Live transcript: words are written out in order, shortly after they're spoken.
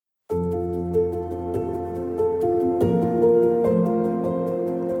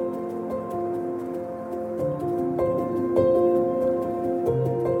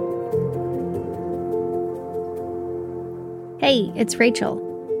Hey, it's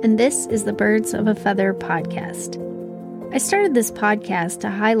Rachel, and this is the Birds of a Feather podcast. I started this podcast to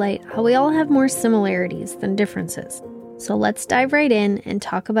highlight how we all have more similarities than differences. So let's dive right in and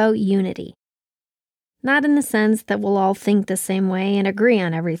talk about unity. Not in the sense that we'll all think the same way and agree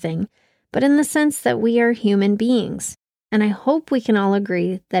on everything, but in the sense that we are human beings. And I hope we can all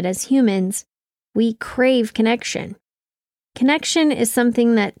agree that as humans, we crave connection. Connection is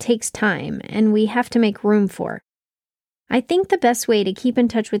something that takes time and we have to make room for. I think the best way to keep in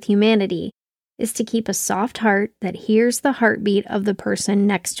touch with humanity is to keep a soft heart that hears the heartbeat of the person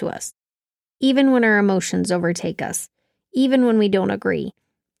next to us, even when our emotions overtake us, even when we don't agree,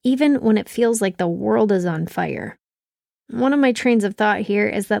 even when it feels like the world is on fire. One of my trains of thought here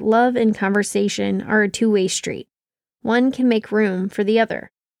is that love and conversation are a two-way street. One can make room for the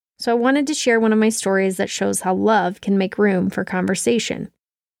other. So I wanted to share one of my stories that shows how love can make room for conversation.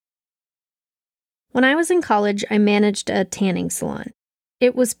 When I was in college, I managed a tanning salon.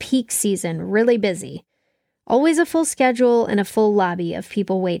 It was peak season, really busy. Always a full schedule and a full lobby of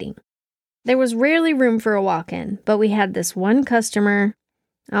people waiting. There was rarely room for a walk-in, but we had this one customer.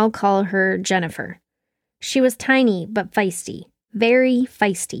 I'll call her Jennifer. She was tiny but feisty, very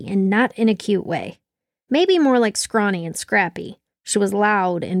feisty, and not in a cute way. Maybe more like scrawny and scrappy. She was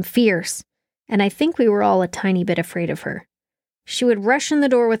loud and fierce, and I think we were all a tiny bit afraid of her. She would rush in the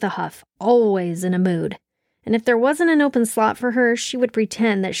door with a huff, always in a mood. And if there wasn't an open slot for her, she would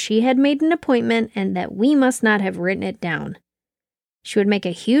pretend that she had made an appointment and that we must not have written it down. She would make a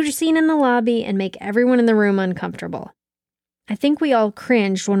huge scene in the lobby and make everyone in the room uncomfortable. I think we all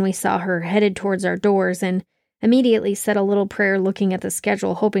cringed when we saw her headed towards our doors and immediately said a little prayer looking at the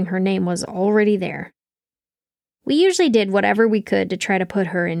schedule, hoping her name was already there. We usually did whatever we could to try to put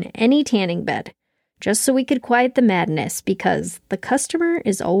her in any tanning bed, just so we could quiet the madness, because the customer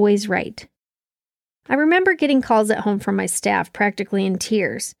is always right. I remember getting calls at home from my staff practically in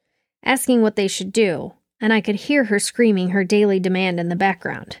tears, asking what they should do, and I could hear her screaming her daily demand in the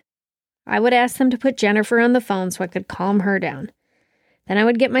background. I would ask them to put Jennifer on the phone so I could calm her down. Then I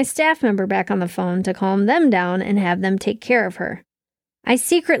would get my staff member back on the phone to calm them down and have them take care of her. I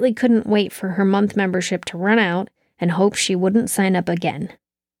secretly couldn't wait for her month membership to run out and hope she wouldn't sign up again.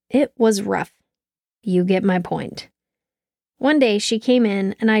 It was rough. You get my point. One day she came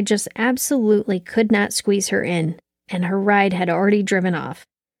in and I just absolutely could not squeeze her in, and her ride had already driven off.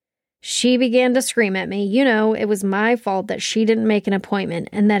 She began to scream at me. It was my fault that she didn't make an appointment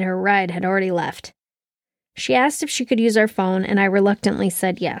and that her ride had already left. She asked if she could use our phone, and I reluctantly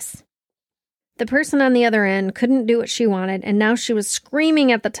said yes. The person on the other end couldn't do what she wanted, and now she was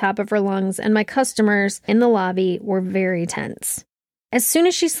screaming at the top of her lungs, and my customers in the lobby were very tense. As soon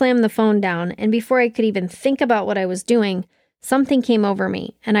as she slammed the phone down, and before I could even think about what I was doing, something came over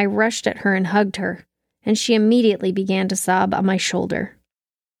me, and I rushed at her and hugged her, and she immediately began to sob on my shoulder.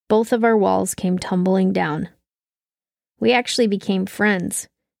 Both of our walls came tumbling down. We actually became friends.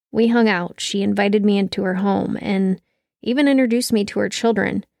 We hung out. She invited me into her home, and even introduced me to her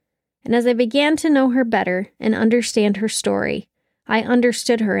children. And as I began to know her better and understand her story, I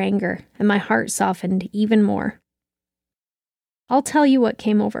understood her anger, and my heart softened even more. I'll tell you what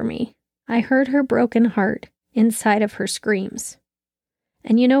came over me. I heard her broken heart inside of her screams.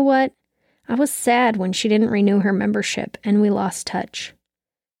 And you know what? I was sad when she didn't renew her membership and we lost touch.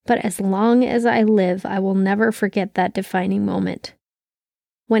 But as long as I live, I will never forget that defining moment.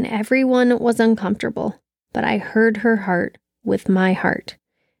 When everyone was uncomfortable, but I heard her heart with my heart,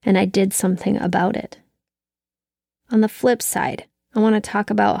 and I did something about it. On the flip side, I want to talk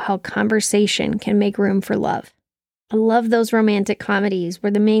about how conversation can make room for love. I love those romantic comedies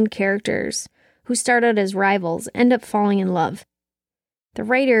where the main characters, who start out as rivals, end up falling in love. The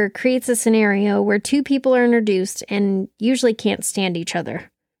writer creates a scenario where two people are introduced and usually can't stand each other.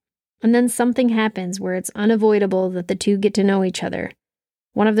 And then something happens where it's unavoidable that the two get to know each other.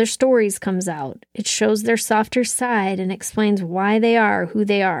 One of their stories comes out. It shows their softer side and explains why they are who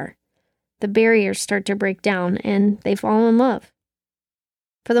they are. The barriers start to break down and they fall in love.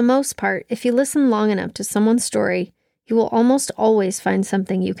 For the most part, if you listen long enough to someone's story, you will almost always find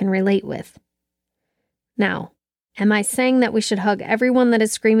something you can relate with. Now, am I saying that we should hug everyone that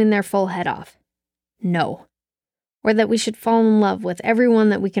is screaming their full head off? No. Or that we should fall in love with everyone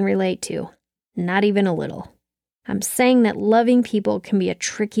that we can relate to? Not even a little. I'm saying that loving people can be a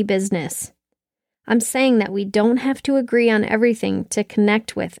tricky business. I'm saying that we don't have to agree on everything to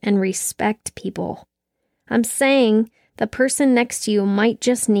connect with and respect people. I'm saying the person next to you might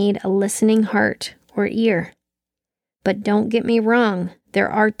just need a listening heart or ear. But don't get me wrong, there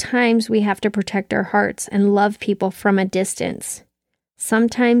are times we have to protect our hearts and love people from a distance.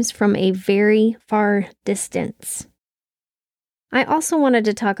 Sometimes from a very far distance. I also wanted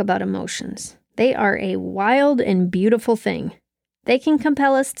to talk about emotions. They are a wild and beautiful thing. They can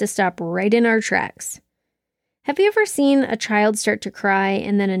compel us to stop right in our tracks. Have you ever seen a child start to cry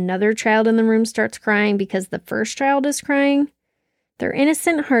and then another child in the room starts crying because the first child is crying? Their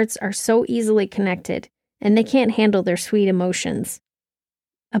innocent hearts are so easily connected, and they can't handle their sweet emotions.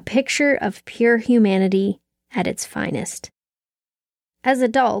 A picture of pure humanity at its finest. As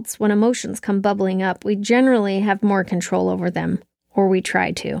adults, when emotions come bubbling up, we generally have more control over them, or we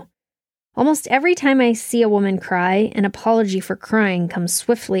try to. Almost every time I see a woman cry, an apology for crying comes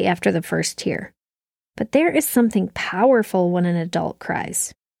swiftly after the first tear. But there is something powerful when an adult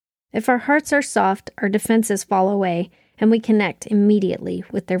cries. If our hearts are soft, our defenses fall away, and we connect immediately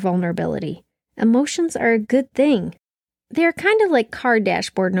with their vulnerability. Emotions are a good thing. They are kind of like car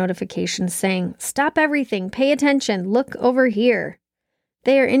dashboard notifications saying, "Stop everything, pay attention, look over here."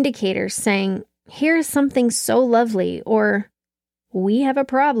 They are indicators saying, "Here's something so lovely," or "We have a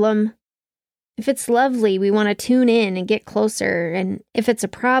problem." If it's lovely, we want to tune in and get closer, and if it's a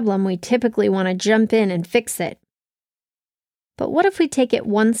problem, we typically want to jump in and fix it. But what if we take it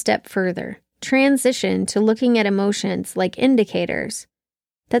one step further, transition to looking at emotions like indicators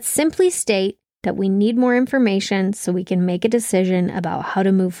that simply state that we need more information so we can make a decision about how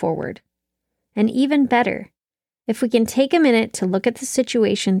to move forward? And even better, if we can take a minute to look at the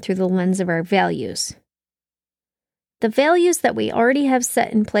situation through the lens of our values. The values that we already have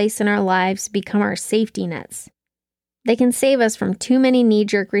set in place in our lives become our safety nets. They can save us from too many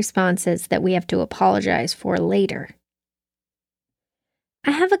knee-jerk responses that we have to apologize for later.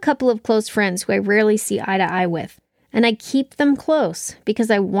 I have a couple of close friends who I rarely see eye to eye with, and I keep them close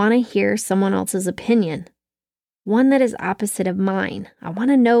because I want to hear someone else's opinion. One that is opposite of mine. I want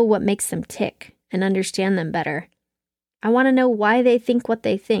to know what makes them tick and understand them better. I want to know why they think what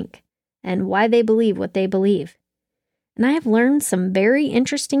they think and why they believe what they believe. And I have learned some very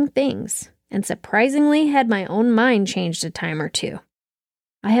interesting things and surprisingly had my own mind changed a time or two.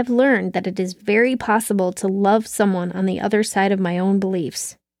 I have learned that it is very possible to love someone on the other side of my own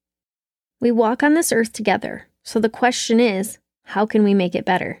beliefs. We walk on this earth together, so the question is, how can we make it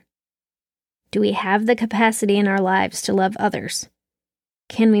better? Do we have the capacity in our lives to love others?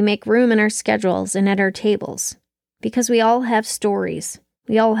 Can we make room in our schedules and at our tables? Because we all have stories.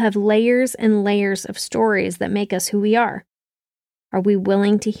 We all have layers and layers of stories that make us who we are. Are we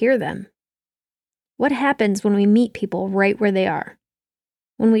willing to hear them? What happens when we meet people right where they are?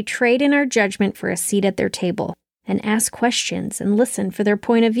 When we trade in our judgment for a seat at their table and ask questions and listen for their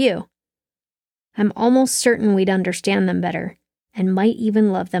point of view? I'm almost certain we'd understand them better and might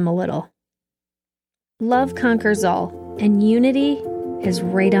even love them a little. Love conquers all, and unity is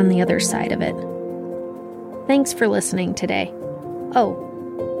right on the other side of it. Thanks for listening today. Oh,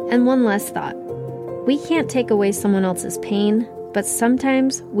 and one last thought. We can't take away someone else's pain, but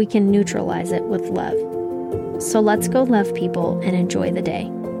sometimes we can neutralize it with love. So let's go love people and enjoy the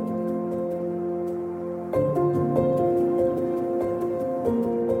day.